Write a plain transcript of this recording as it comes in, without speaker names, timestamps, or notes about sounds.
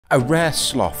A rare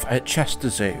sloth at Chester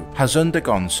Zoo has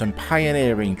undergone some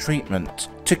pioneering treatment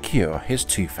to cure his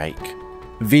toothache.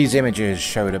 These images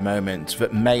showed a moment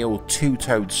that male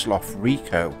two-toed sloth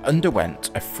Rico underwent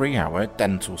a 3-hour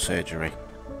dental surgery.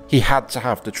 He had to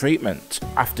have the treatment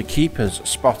after keepers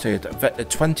spotted that the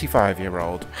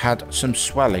 25-year-old had some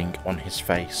swelling on his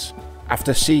face.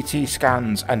 After CT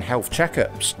scans and health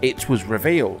checkups, it was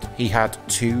revealed he had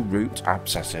 2 root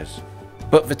abscesses.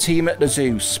 But the team at the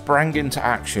zoo sprang into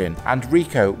action and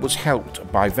Rico was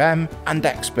helped by them, and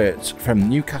experts from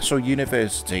Newcastle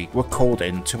University were called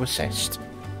in to assist.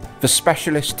 The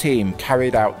specialist team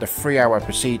carried out the 3-hour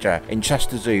procedure in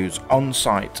Chester Zoo's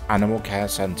on-site animal care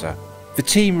centre. The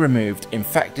team removed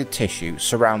infected tissue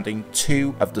surrounding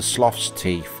 2 of the sloth's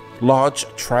teeth, large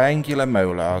triangular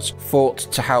molars thought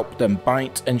to help them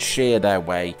bite and shear their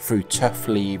way through tough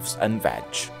leaves and veg.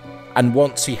 And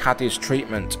once he had his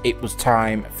treatment, it was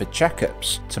time for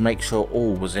checkups to make sure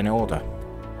all was in order.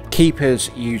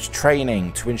 Keepers used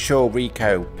training to ensure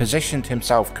Rico positioned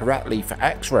himself correctly for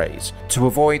x-rays to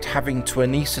avoid having to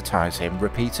anaesthetise him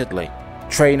repeatedly.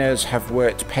 Trainers have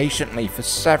worked patiently for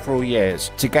several years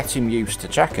to get him used to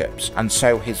checkups, and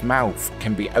so his mouth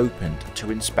can be opened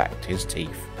to inspect his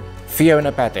teeth.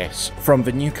 Fiona Beddis from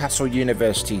the Newcastle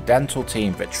University dental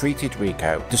team that treated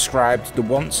Rico described the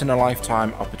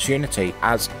once-in-a-lifetime opportunity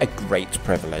as a great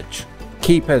privilege.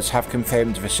 Keepers have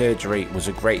confirmed the surgery was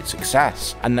a great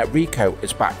success and that Rico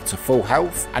is back to full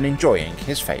health and enjoying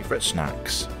his favourite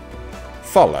snacks.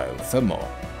 Follow for more.